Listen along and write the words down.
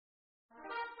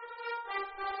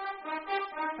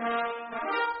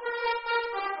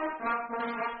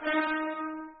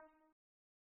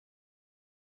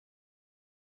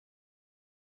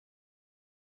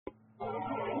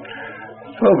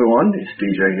Hello everyone, it's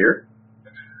DJ here.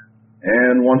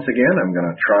 And once again, I'm going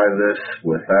to try this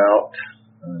without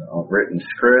a written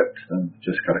script. I've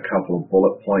just got a couple of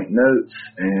bullet point notes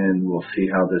and we'll see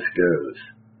how this goes.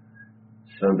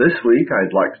 So this week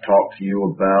I'd like to talk to you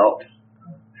about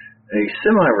a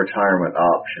semi-retirement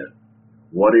option.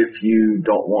 What if you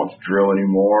don't want to drill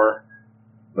anymore,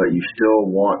 but you still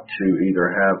want to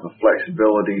either have the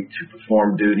flexibility to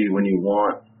perform duty when you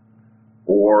want,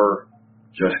 or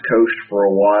just coast for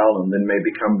a while and then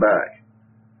maybe come back?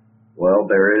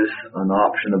 Well, there is an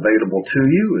option available to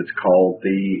you. It's called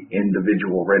the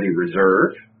Individual Ready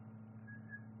Reserve.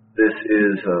 This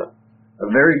is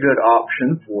a very good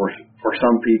option for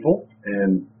some people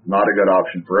and not a good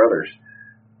option for others.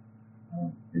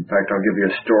 In fact, I'll give you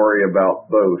a story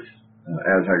about both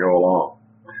as I go along.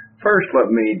 First, let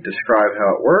me describe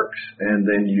how it works, and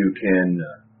then you can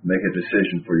make a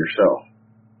decision for yourself.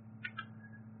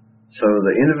 So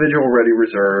the Individual Ready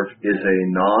Reserve is a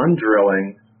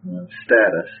non-drilling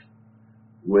status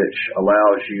which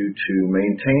allows you to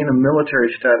maintain a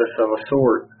military status of a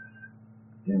sort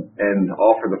and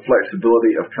offer the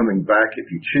flexibility of coming back if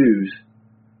you choose,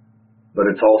 but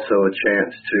it's also a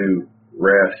chance to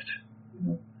rest,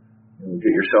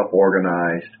 get yourself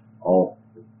organized, all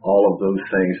of those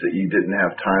things that you didn't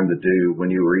have time to do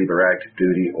when you were either active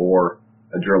duty or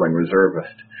a drilling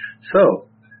reservist. So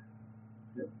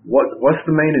what's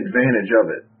the main advantage of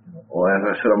it? Well,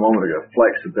 as I said a moment ago,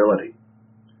 flexibility.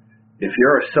 If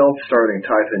you're a self-starting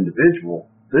type individual,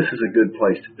 this is a good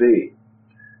place to be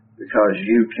because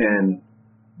you can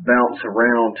bounce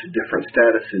around to different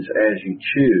statuses as you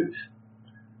choose,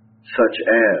 such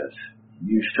as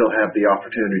you still have the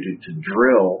opportunity to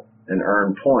drill and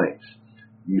earn points.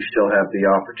 You still have the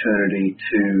opportunity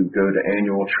to go to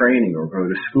annual training or go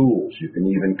to schools. You can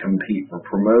even compete for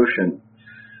promotion.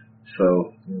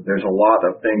 So there's a lot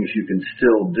of things you can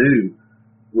still do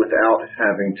without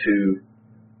having to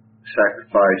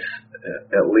sacrifice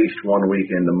at least one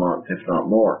weekend a month, if not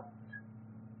more.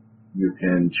 You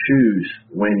can choose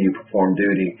when you perform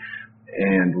duty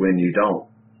and when you don't.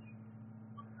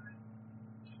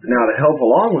 Now, to help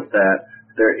along with that,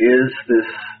 there is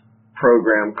this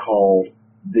program called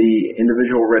the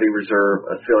Individual Ready Reserve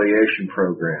Affiliation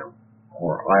Program,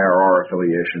 or IRR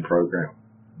Affiliation Program.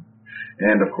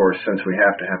 And of course, since we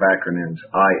have to have acronyms,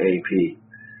 IAP.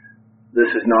 This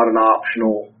is not an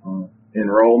optional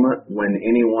enrollment when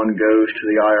anyone goes to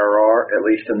the IRR, at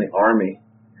least in the Army,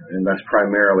 and that's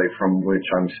primarily from which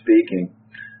I'm speaking,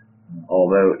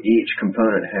 although each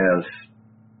component has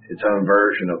its own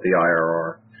version of the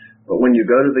IRR. But when you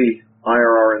go to the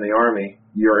IRR in the Army,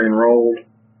 you're enrolled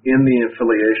in the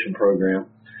affiliation program.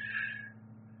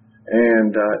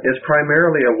 And it's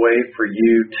primarily a way for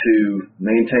you to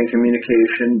maintain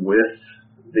communication with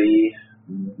the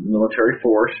military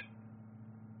force.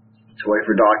 It's a way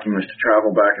for documents to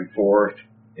travel back and forth,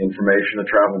 information to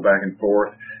travel back and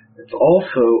forth. It's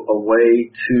also a way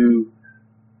to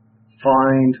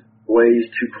find ways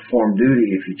to perform duty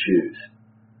if you choose.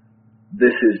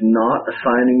 This is not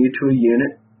assigning you to a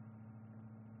unit.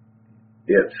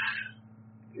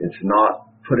 It's not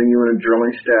putting you in a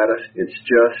drilling status. It's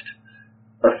just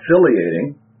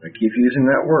affiliating, I keep using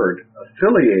that word,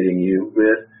 affiliating you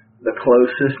with the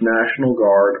closest National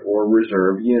Guard or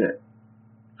Reserve unit.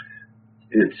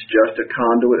 It's just a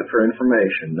conduit for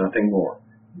information, nothing more.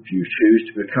 If you choose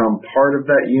to become part of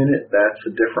that unit, that's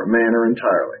a different matter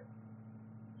entirely.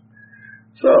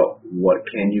 So, what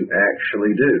can you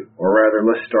actually do? Or rather,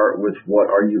 let's start with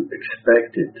what are you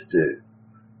expected to do?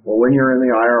 Well, when you're in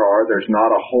the IRR, there's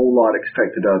not a whole lot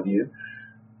expected of you.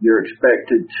 You're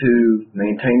expected to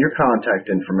maintain your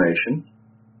contact information,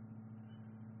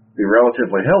 be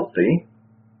relatively healthy,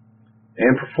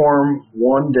 and perform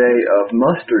one day of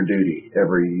muster duty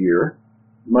every year.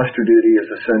 Muster duty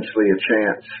is essentially a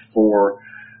chance for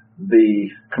the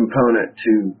component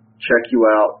to check you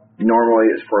out.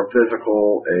 Normally it's for a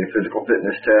physical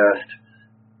fitness test,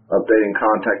 updating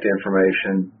contact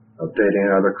information, updating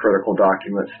other critical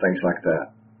documents, things like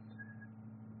that.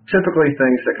 Typically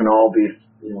things that can all be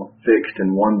fixed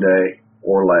in one day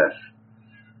or less.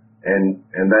 And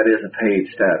that is a paid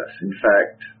status. In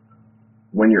fact,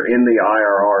 when you're in the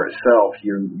IRR itself,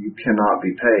 you cannot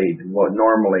be paid. What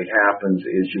normally happens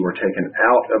is you are taken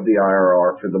out of the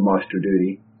IRR for the muster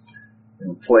duty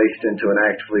and placed into an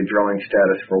actively drilling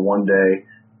status for one day,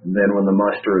 and then when the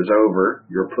muster is over,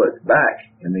 you're put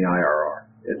back in the IRR.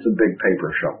 It's a big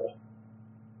paper shuffle.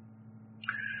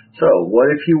 So what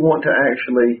if you want to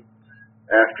actually,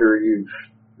 after you've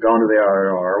gone to the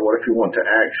IRR, what if you want to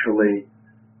actually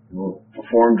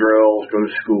perform drills, go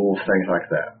to schools, things like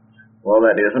that? Well,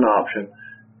 that is an option,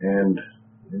 and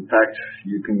In fact,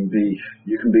 you can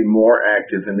be more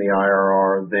active in the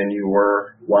IRR than you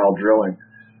were while drilling.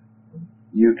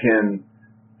 You can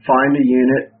find a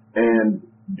unit and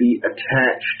be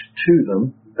attached to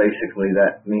them. Basically,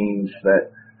 that means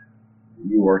that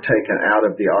you are taken out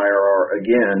of the IRR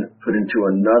again, put into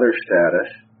another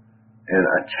status, and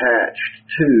attached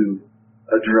to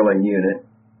a drilling unit.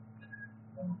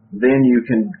 Then you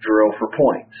can drill for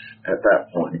points at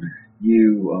that point.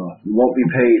 You won't be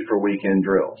paid for weekend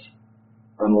drills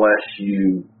unless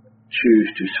you choose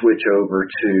to switch over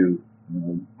to,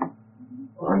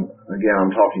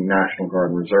 I'm talking National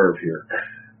Guard Reserve here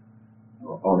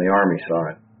on the Army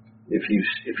side. If you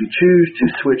choose to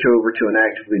switch over to an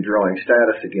actively drilling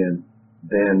status again,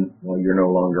 then you're no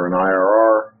longer an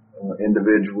IRR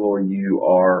individual. You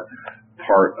are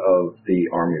part of the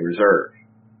Army Reserve.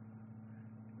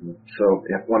 So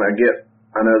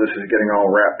I know this is getting all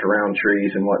wrapped around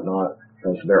trees and whatnot,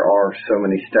 because there are so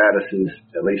many statuses,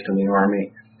 at least in the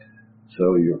Army.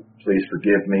 So please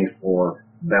forgive me for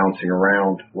bouncing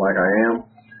around like I am.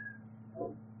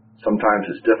 Sometimes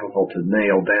it's difficult to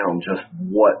nail down just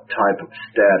what type of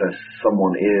status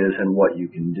someone is and what you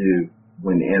can do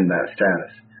when in that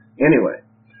status. Anyway,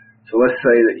 so let's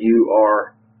say that you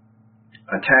are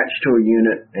attached to a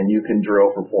unit and you can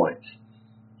drill for points.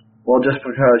 Well, just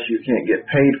because you can't get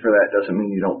paid for that doesn't mean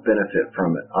you don't benefit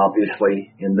from it. Obviously,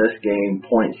 in this game,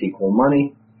 points equal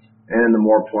money, and the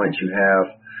more points you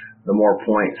have, the more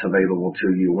points available to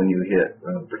you when you hit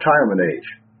retirement age.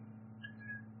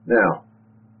 Now,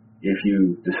 if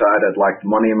you decide I'd like the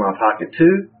money in my pocket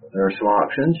too, there are some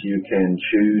options. You can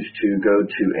choose to go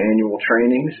to annual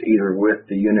trainings, either with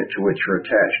the unit to which you're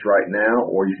attached right now,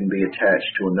 or you can be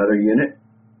attached to another unit.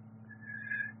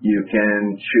 You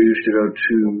can choose to go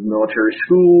to military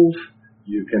schools.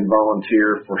 You can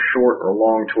volunteer for short or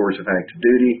long tours of active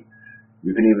duty.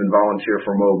 You can even volunteer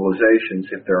for mobilizations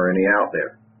if there are any out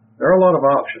there. There are a lot of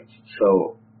options,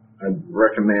 so I'd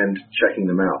recommend checking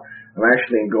them out. I'm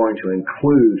actually going to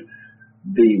include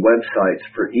the websites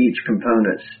for each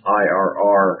component's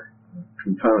IRR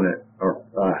component or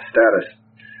status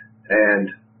and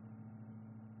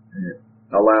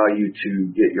allow you to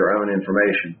get your own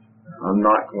information. I'm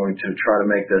not going to try to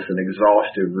make this an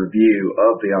exhaustive review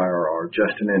of the IRR,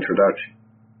 just an introduction.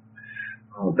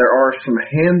 There are some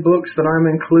handbooks that I'm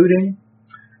including.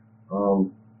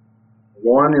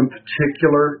 One in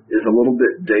particular is a little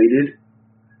bit dated.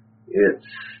 It's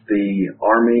the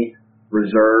Army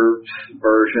Reserve's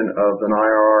version of an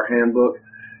IRR handbook.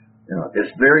 It's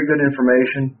very good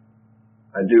information.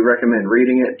 I do recommend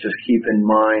reading it. Just keep in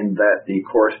mind that the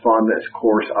correspondence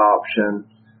course option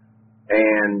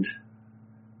and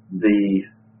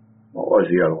what was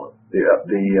the other one? The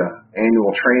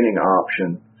annual training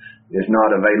option is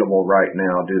not available right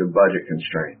now due to budget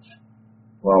constraints.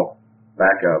 Well,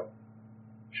 back up.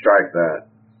 Strike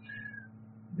that.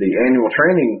 The annual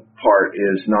training part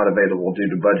is not available due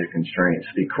to budget constraints.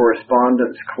 The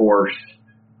correspondence course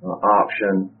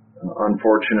option,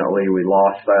 unfortunately, we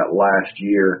lost that last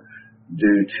year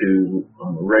due to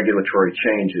regulatory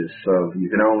changes. So you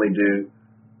can only do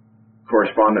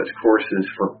correspondence courses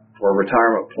for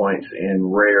retirement points in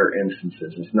rare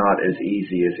instances. It's not as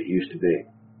easy as it used to be.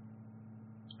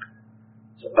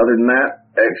 So other than that,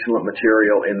 excellent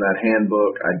material in that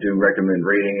handbook. I do recommend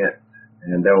reading it,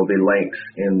 and there will be links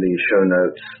in the show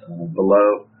notes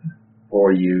below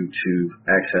for you to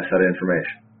access that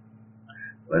information.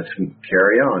 Let's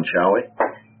carry on, shall we?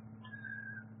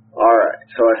 All right,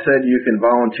 so I said you can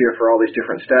volunteer for all these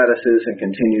different statuses and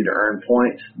continue to earn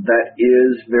points. That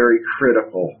is very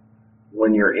critical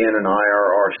when you're in an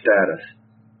IRR status.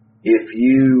 If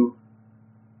you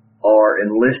are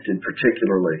enlisted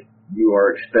particularly, you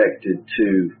are expected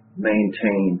to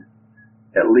maintain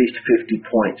at least 50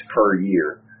 points per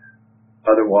year.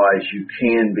 Otherwise, you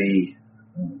can be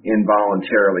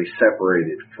involuntarily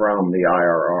separated from the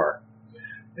IRR.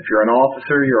 If you're an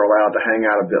officer, you're allowed to hang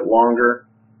out a bit longer.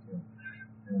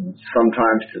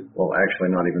 Sometimes,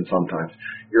 actually not even sometimes,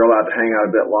 you're allowed to hang out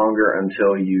a bit longer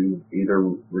until you either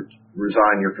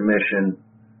resign your commission,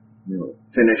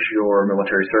 finish your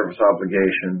military service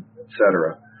obligation,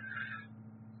 etc.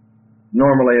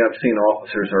 Normally, I've seen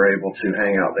officers are able to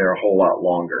hang out there a whole lot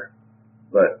longer,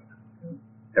 but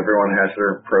everyone has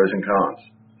their pros and cons.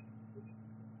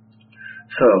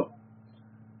 So,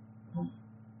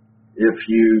 if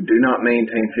you do not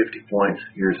maintain 50 points,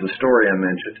 here's the story I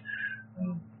mentioned.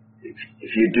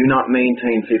 If you do not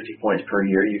maintain 50 points per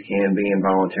year, you can be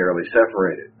involuntarily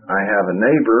separated. I have a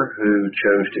neighbor who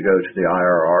chose to go to the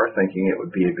IRR thinking it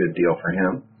would be a good deal for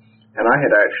him, and I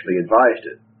had actually advised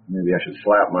it. Maybe I should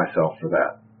slap myself for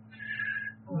that.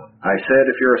 I said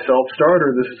if you're a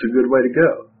self-starter, this is a good way to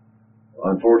go.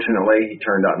 Unfortunately, he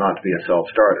turned out not to be a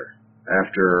self-starter.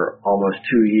 After almost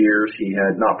 2 years, he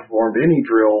had not performed any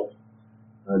drill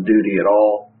duty at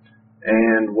all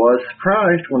and was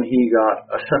surprised when he got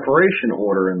a separation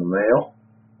order in the mail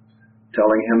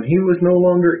telling him he was no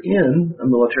longer in a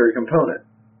military component.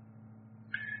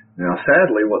 Now,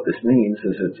 sadly, what this means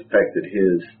is it's affected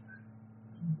his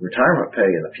retirement pay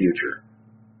in the future.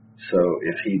 So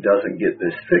if he doesn't get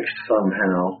this fixed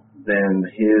somehow, then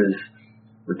his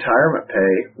retirement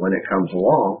pay, when it comes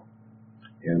along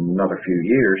in another few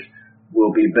years,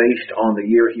 will be based on the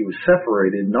year he was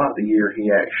separated, not the year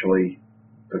he actually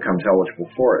becomes eligible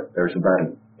for it. There's about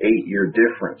an 8-year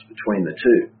difference between the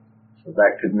two. So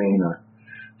that could mean a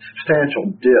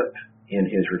substantial dip in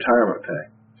his retirement pay.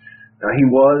 Now, he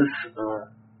was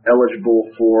eligible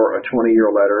for a 20-year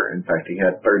letter. In fact, he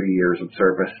had 30 years of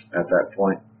service at that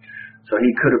point. So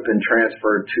he could have been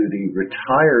transferred to the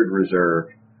retired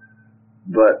reserve,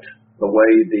 but the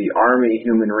way the Army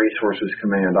Human Resources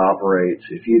Command operates,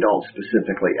 if you don't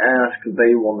specifically ask,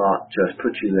 they will not just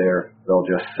put you there, they'll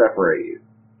just separate you.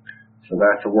 So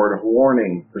that's a word of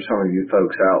warning for some of you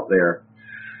folks out there.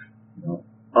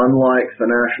 Unlike the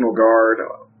National Guard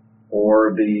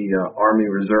or the Army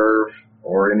Reserve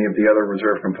or any of the other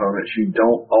reserve components, you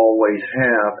don't always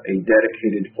have a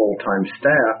dedicated full-time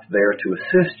staff there to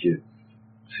assist you.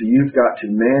 So you've got to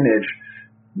manage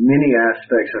many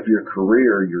aspects of your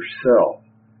career yourself,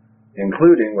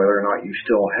 including whether or not you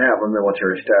still have a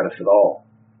military status at all.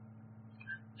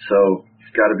 So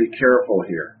you've got to be careful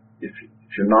here. If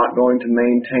you're not going to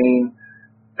maintain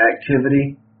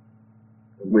activity,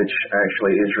 which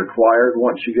actually is required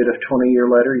once you get a 20-year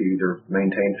letter, you either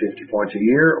maintain 50 points a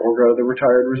year or go to the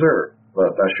retired reserve,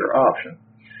 but that's your option.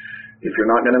 If you're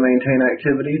not going to maintain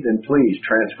activity, then please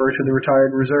transfer to the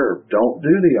retired reserve. Don't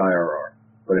do the IRR.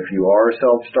 But if you are a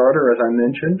self-starter, as I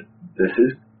mentioned, this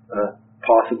is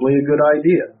possibly a good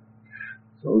idea.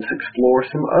 So let's explore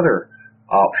some other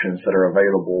options that are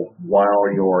available while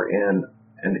you're in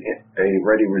a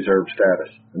ready reserve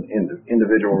status, an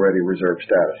individual ready reserve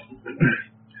status.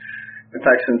 In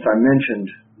fact, since I mentioned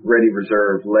ready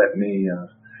reserve, let me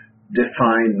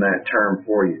define that term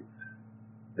for you.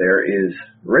 There is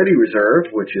ready reserve,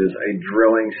 which is a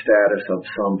drilling status of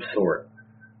some sort.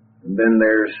 And then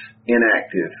there's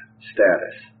inactive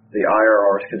status. The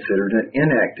IRR is considered an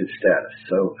inactive status.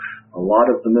 So a lot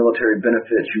of the military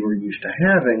benefits you were used to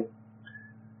having,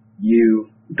 you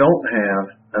don't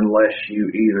have unless you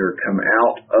either come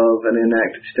out of an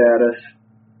inactive status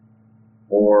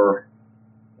or,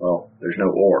 well, there's no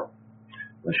or,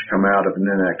 unless you come out of an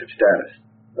inactive status.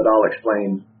 But I'll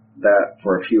explain that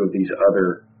for a few of these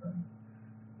other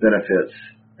benefits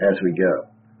as we go.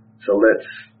 So let's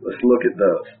look at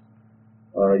those.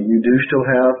 You do still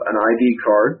have an ID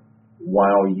card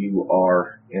while you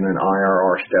are in an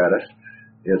IRR status.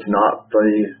 It's not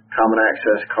the common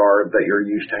access card that you're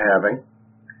used to having.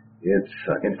 It's,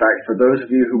 in fact, for those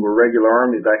of you who were regular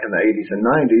Army back in the 80s and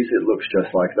 90s, it looks just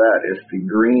like that. It's the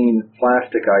green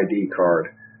plastic ID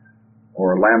card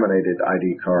or laminated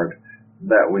ID card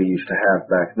that we used to have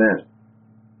back then.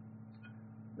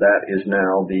 That is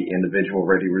now the individual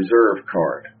ready reserve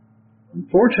card.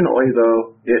 Unfortunately,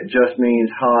 though, it just means,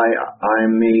 hi,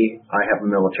 I'm me, I have a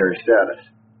military status.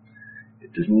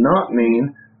 It does not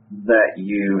mean that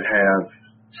you have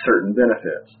certain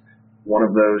benefits. One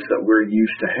of those that we're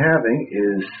used to having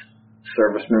is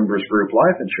Service Members Group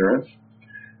Life Insurance.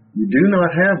 You do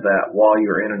not have that while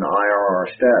you're in an IRR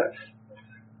status.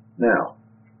 Now,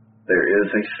 there is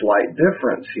a slight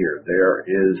difference here. There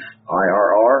is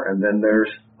IRR, and then there's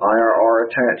IRR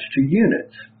attached to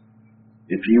units.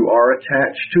 If you are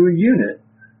attached to a unit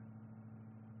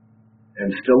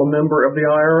and still a member of the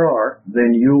IRR,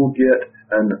 then you'll get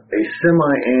a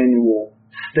semi-annual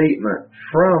statement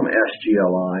from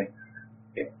SGLI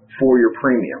for your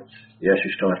premiums. Yes,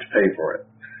 you still have to pay for it.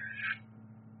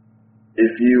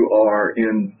 If you are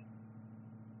in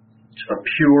a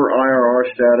pure IRR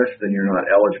status, then you're not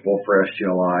eligible for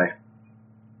SGLI,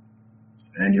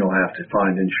 and you'll have to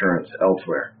find insurance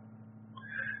elsewhere.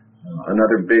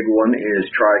 Another big one is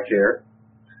TRICARE.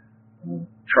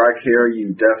 TRICARE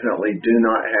you definitely do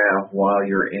not have while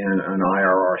you're in an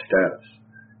IRR status.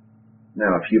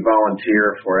 Now, if you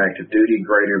volunteer for active duty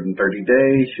greater than 30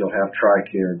 days, you'll have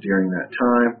TRICARE during that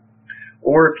time.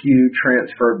 Or if you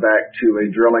transfer back to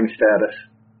a drilling status,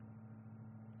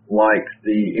 like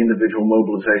the individual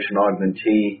mobilization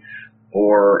augmentee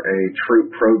or a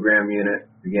troop program unit,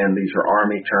 again, these are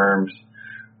Army terms,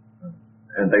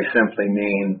 and they simply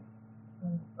mean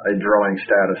a drilling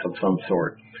status of some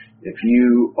sort. If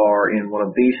you are in one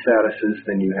of these statuses,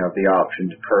 then you have the option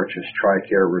to purchase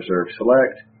TRICARE Reserve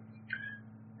Select.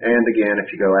 And again,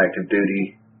 if you go active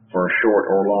duty for a short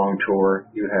or long tour,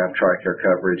 you have TRICARE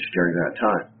coverage during that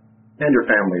time, and your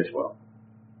family as well.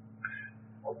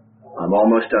 I'm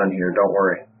almost done here, don't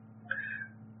worry.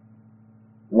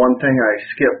 One thing I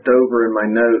skipped over in my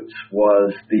notes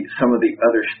was some of the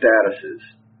other statuses,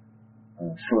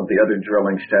 some of the other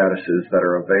drilling statuses that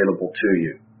are available to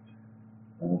you.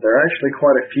 There are actually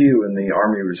quite a few in the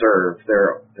Army Reserve.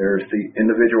 There's the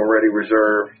Individual Ready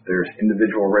Reserve, there's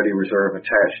Individual Ready Reserve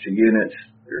attached to units,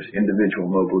 there's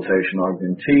Individual Mobilization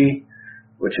Augmentee,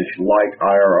 which is like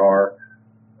IRR.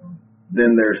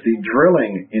 Then there's the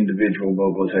Drilling Individual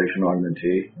Mobilization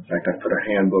Augmentee. In fact, I put a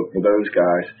handbook for those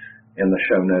guys in the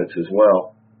show notes as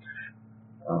well.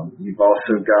 You've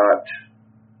also got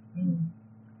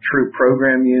Troop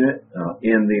Program Unit.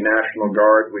 In the National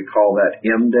Guard, we call that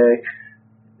MDay.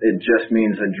 It just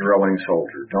means a drilling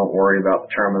soldier. Don't worry about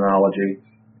the terminology.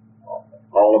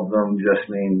 All of them just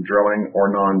mean drilling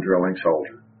or non-drilling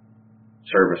soldier.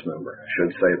 Service member, I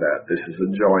should say that. This is a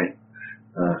joint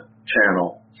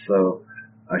channel, so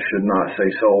I should not say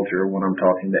soldier when I'm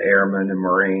talking to airmen and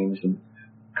Marines and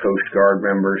Coast Guard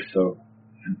members, so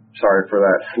sorry for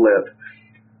that slip.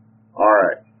 All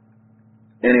right.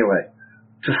 Anyway,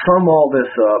 to sum all this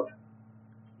up,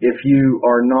 if you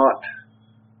are not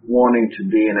wanting to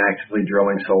be an actively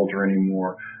drilling soldier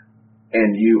anymore,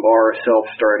 and you are a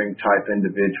self-starting type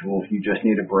individual, you just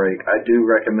need a break, I do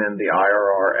recommend the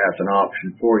IRR as an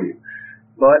option for you.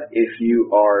 But if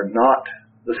you are not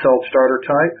the self-starter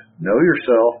type, know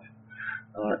yourself.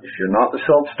 If you're not the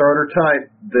self-starter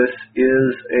type, this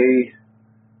is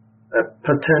a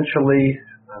potentially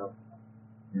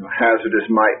hazardous,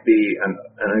 might be an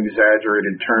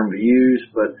exaggerated term to use,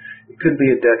 but it could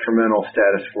be a detrimental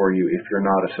status for you if you're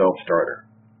not a self-starter.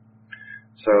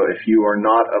 So if you are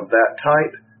not of that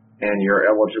type and you're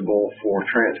eligible for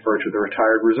transfer to the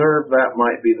retired reserve, that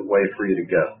might be the way for you to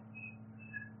go.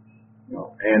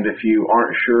 And if you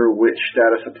aren't sure which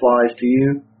status applies to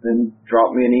you, then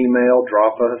drop me an email,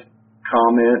 drop a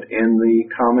comment in the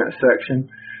comment section,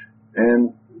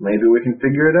 and maybe we can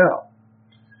figure it out.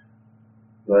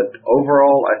 But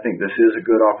overall, I think this is a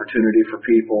good opportunity for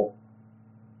people,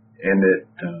 and it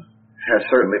has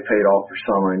certainly paid off for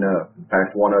some, I know. In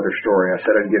fact, one other story, I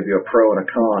said I'd give you a pro and a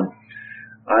con.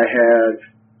 I have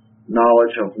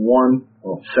knowledge of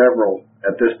several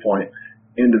at this point,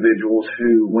 individuals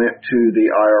who went to the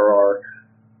IRR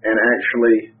and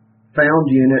actually found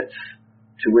units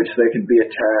to which they could be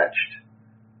attached.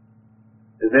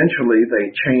 Eventually, they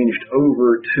changed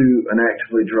over to an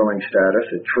actively drilling status,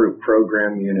 a troop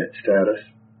program unit status,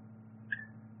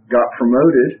 got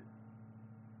promoted,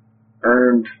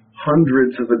 earned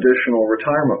hundreds of additional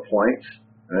retirement points,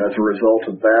 and as a result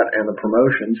of that and the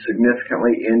promotion,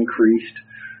 significantly increased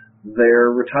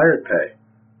their retired pay.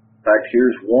 In fact,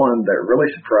 here's one that really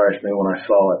surprised me when I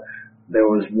saw it. There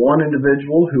was one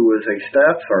individual who was a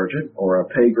staff sergeant, or a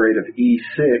pay grade of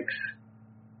E6.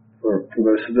 For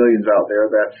those civilians out there,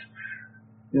 that's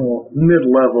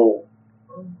mid-level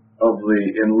of the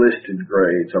enlisted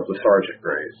grades, of the sergeant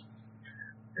grades.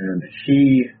 And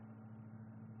he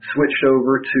switched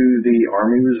over to the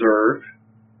Army Reserve,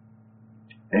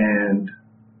 and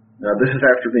now this is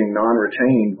after being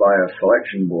non-retained by a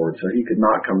selection board, so he could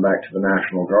not come back to the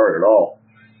National Guard at all.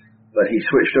 But he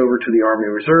switched over to the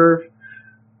Army Reserve,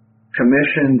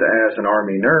 commissioned as an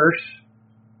Army nurse,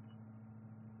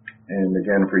 and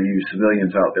again, for you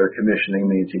civilians out there, commissioning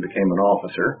means he became an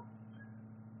officer,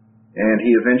 and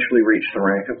he eventually reached the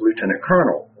rank of Lieutenant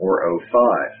Colonel, or 05,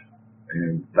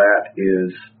 and that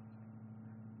is,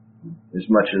 as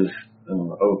much as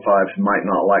 05s might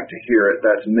not like to hear it,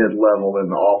 that's mid-level in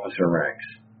the officer ranks.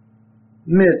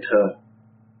 Mid to,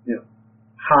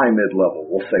 high mid-level,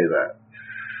 we'll say that.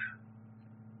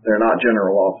 They're not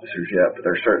general officers yet, but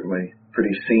they're certainly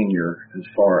pretty senior as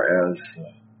far as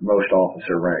most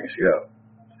officer ranks go.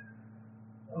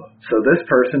 So this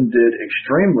person did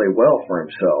extremely well for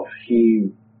himself.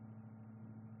 He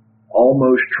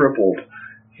almost tripled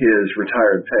his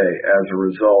retired pay as a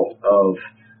result of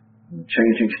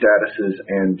changing statuses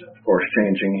and, of course,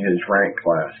 changing his rank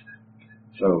class.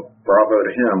 So bravo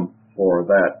to him for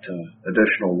that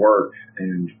additional work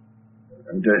and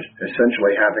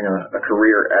essentially having a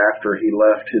career after he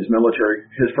left his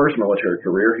first military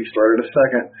career. He started a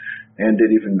second and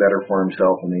did even better for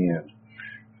himself in the end.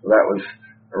 So that was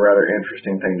a rather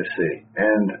interesting thing to see.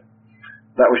 And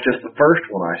that was just the first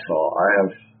one I saw. I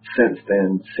have since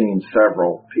then seen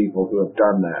several people who have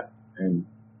done that. And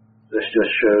this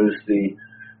just shows the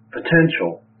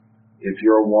potential, if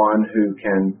you're one who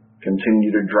can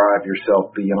continue to drive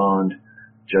yourself beyond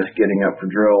just getting up for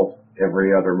drill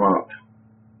every other month.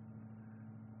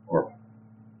 Or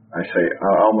I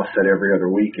almost said every other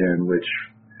weekend, which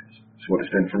is what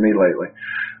it's been for me lately.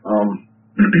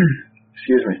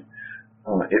 Excuse me.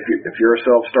 If you're a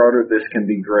self-starter, this can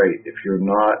be great. If you're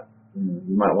not,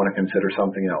 you might want to consider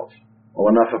something else.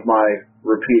 Well, enough of my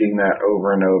repeating that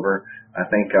over and over. I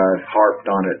think I've harped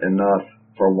on it enough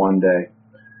for one day.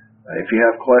 If you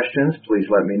have questions, please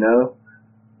let me know.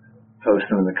 Post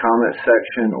them in the comments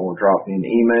section or drop me an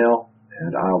email,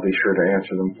 and I'll be sure to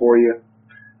answer them for you.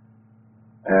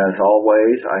 As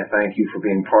always, I thank you for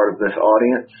being part of this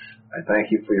audience. I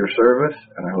thank you for your service,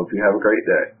 and I hope you have a great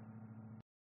day.